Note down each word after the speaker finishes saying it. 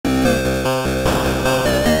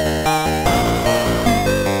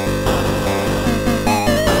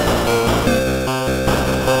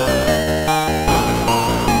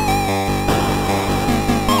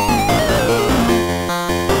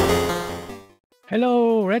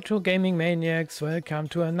Hello, Retrogaming maniacs! Welcome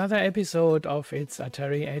to another episode of It's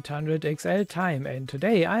Atari 800 XL time. And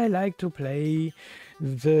today I like to play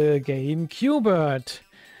the game Q Bert,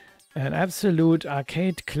 an absolute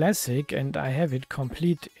arcade classic, and I have it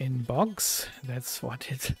complete in box. That's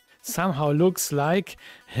what it somehow looks like.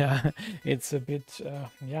 Yeah, it's a bit,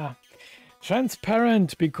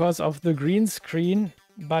 transparent because of the green screen.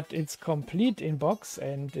 But it's complete in box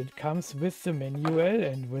and it comes with the manual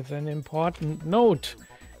and with an important note.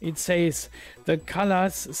 It says the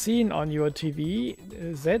colors seen on your TV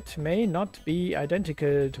set may not be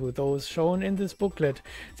identical to those shown in this booklet.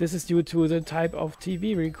 This is due to the type of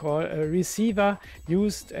TV receiver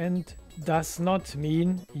used and does not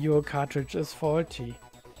mean your cartridge is faulty.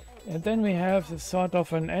 And then we have sort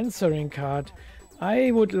of an answering card.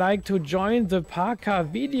 I would like to join the Parker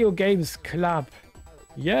Video Games Club.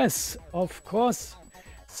 Yes, of course.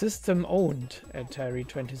 System owned. Atari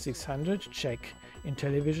 2600, check.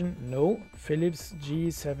 Intellivision, no. Philips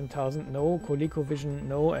G7000, no. ColecoVision,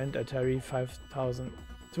 no. And Atari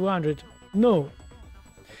 5200, no.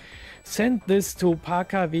 Send this to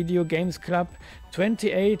Parker Video Games Club,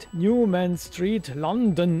 28 Newman Street,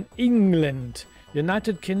 London, England.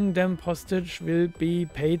 United Kingdom postage will be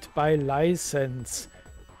paid by license.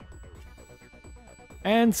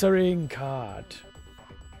 Answering card.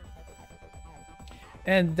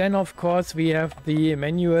 And then, of course, we have the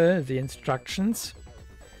manual, the instructions.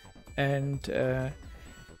 And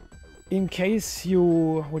in case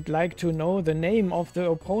you would like to know the name of the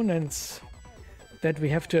opponents that we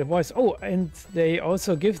have to avoid. Oh, and they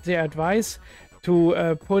also give the advice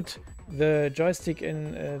to put the joystick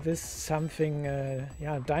in this something,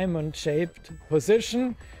 diamond-shaped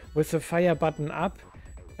position with the fire button up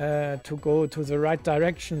to go to the right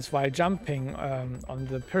directions while jumping on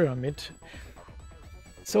the pyramid.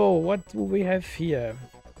 So what do we have here?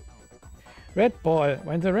 Red ball.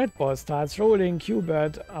 When the red ball starts rolling, Q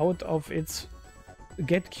Bert out of its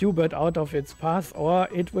path, or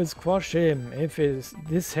it will squash him. If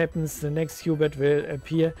this happens, the next Q Bert will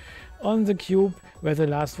appear on the cube where the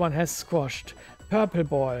last one has squashed. Purple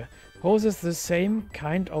ball poses the same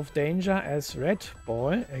kind of danger as red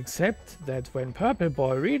ball, except that when purple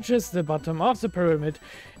ball reaches the bottom of the pyramid,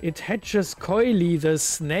 it hatches Coily the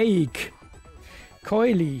snake.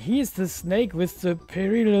 Coily, he's the snake with the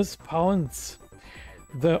perilous pounce.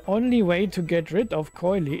 The only way to get rid of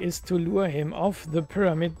Coily is to lure him off the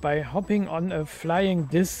pyramid by hopping on a flying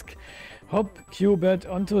disc. Hop Q Bert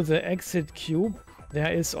onto the exit cube.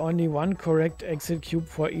 There is only one correct exit cube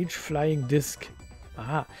for each flying disc.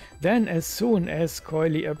 Aha. Then as soon as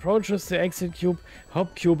Coily approaches the exit cube,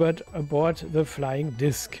 hop Q Bert aboard the flying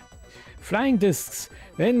disc. Flying discs.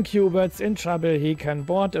 When Q Bert's in trouble, he can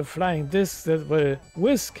board a flying disc that will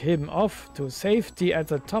whisk him off to safety at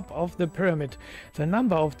the top of the pyramid. The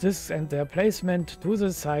number of discs and their placement to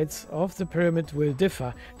the sides of the pyramid will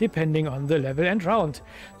differ depending on the level and round.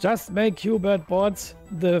 Just make Q Bert boards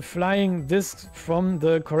the flying disc from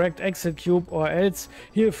the correct exit cube, or else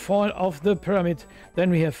he'll fall off the pyramid.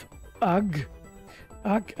 Then we have Ugh.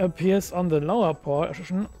 Ugh appears on the lower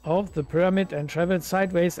portion of the pyramid and travels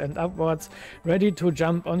sideways and upwards, ready to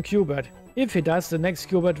jump on Q Bert. If he does, the next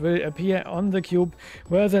Q Bert will appear on the cube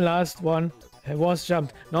where the last one was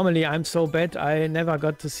jumped. Normally I'm so bad I never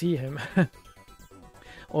got to see him.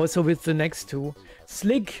 Also with the next two.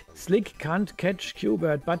 Slick can't catch Q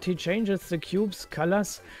Bert, but he changes the cube's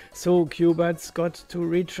colors, so Q Bert's got to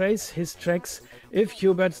retrace his tracks. If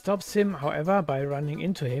Q Bert stops him, however, by running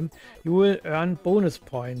into him, you will earn bonus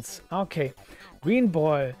points. Okay. Green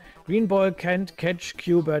ball can't catch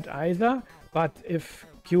Q Bert either, but if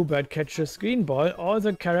Q Bert catches green ball, all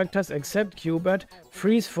the characters except Q Bert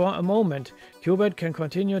freeze for a moment. Q Bert can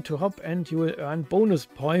continue to hop and you will earn bonus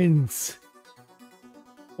points.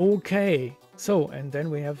 Okay, so, and then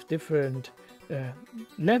we have different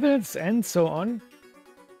levels and so on.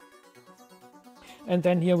 And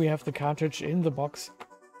then here we have the cartridge in the box.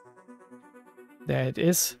 There it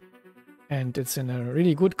is. And it's in a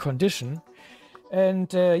really good condition.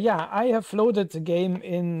 And I have loaded the game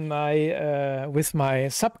in my with my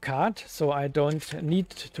sub card, so I don't need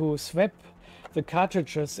to swap the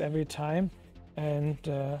cartridges every time and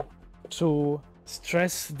to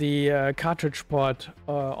stress the cartridge port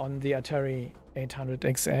on the Atari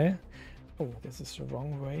 800 XL. Oh, this is the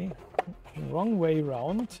wrong way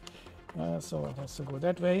round. So it has to go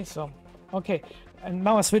that way. So, okay, and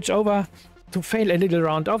now I switch over to fail a little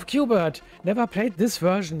round of Q Bert. Never played this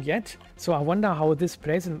version yet, so I wonder how this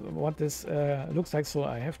plays and what this looks like. So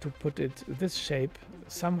I have to put it this shape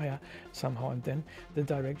somehow, and then the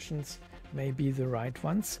directions may be the right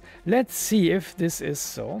ones. Let's see if this is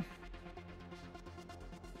so.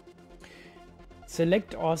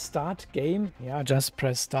 Select or start game. Yeah, just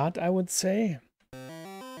press start, I would say.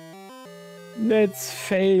 Let's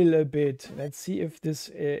fail a bit. Let's see if this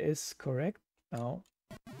is correct. Now,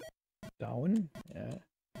 down. Yeah.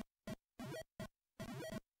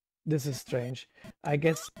 This is strange. I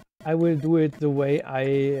guess I will do it the way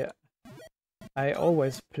I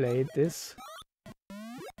always played this.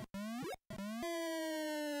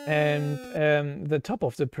 And the top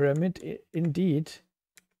of the pyramid, indeed,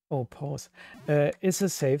 oh, pause, is a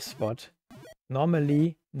safe spot.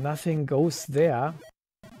 Normally, nothing goes there.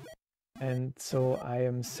 And so I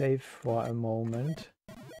am safe for a moment.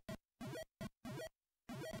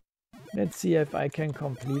 Let's see if I can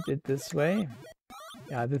complete it this way.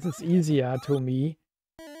 Yeah, this is easier to me.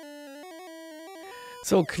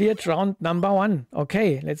 So cleared round number 1.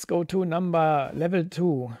 Okay, let's go to level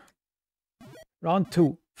 2. Round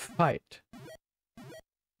 2, fight.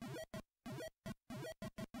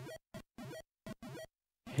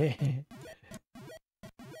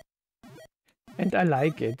 And I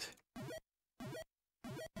like it.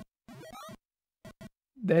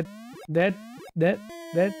 That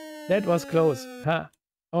was close. Huh.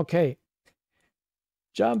 Okay.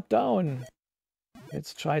 Jump down.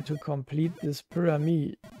 Let's try to complete this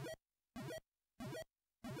pyramid.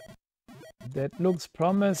 That looks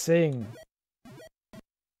promising.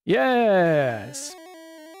 Yes!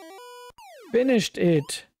 Finished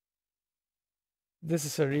it! This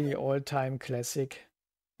is a really all-time classic.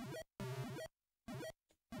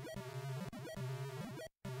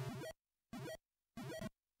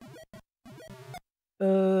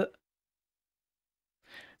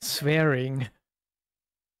 Swearing.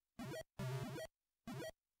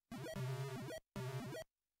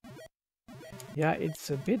 Yeah, it's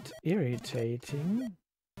a bit irritating.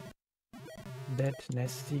 That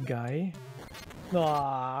nasty guy.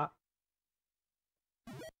 Ah.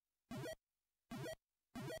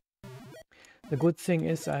 The good thing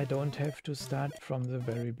is I don't have to start from the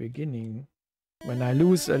very beginning. When I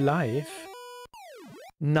lose a life.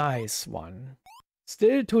 Nice one.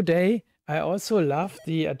 Still today, I also love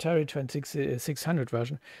the Atari 2600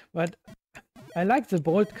 version, but I like the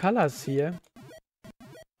bold colors here.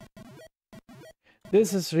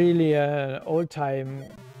 This is really an old-time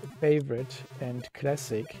favorite and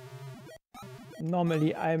classic.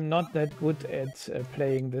 Normally, I'm not that good at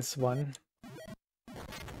playing this one,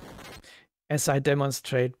 as I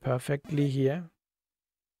demonstrate perfectly here.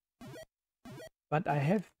 But I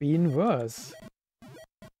have been worse.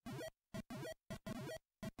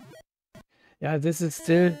 Yeah, this is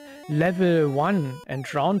still level 1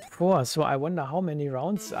 and round 4, so I wonder how many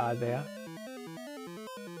rounds are there.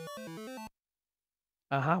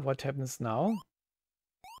 Aha, what happens now?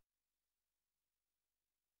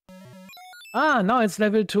 Ah, now it's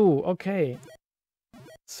level 2, okay.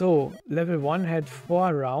 So, level 1 had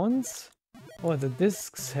 4 rounds. Oh, the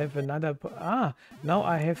discs have another... Ah, now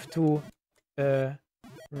I have to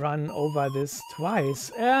run over this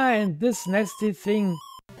twice. Ah, and this nasty thing...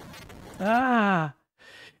 Ah!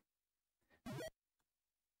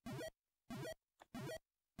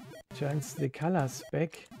 Turns the colors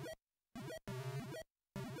back.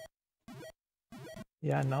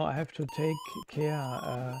 Yeah, now I have to take care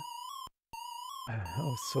of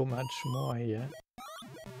so much more here.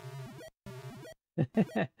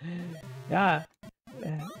 Yeah,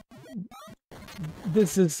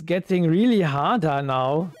 this is getting really harder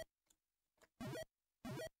now.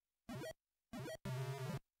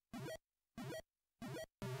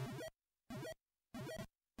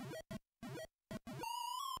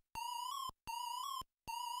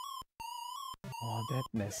 Oh, that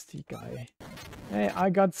nasty guy. Hey, I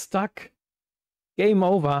got stuck. Game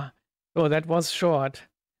over. Oh, that was short.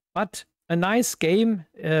 But a nice game,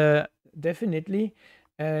 definitely.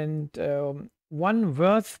 And one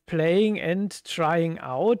worth playing and trying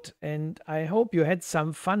out. And I hope you had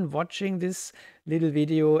some fun watching this little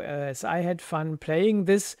video as I had fun playing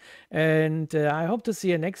this. And I hope to see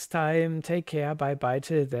you next time. Take care. Bye-bye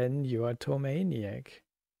till then. Your Maniac.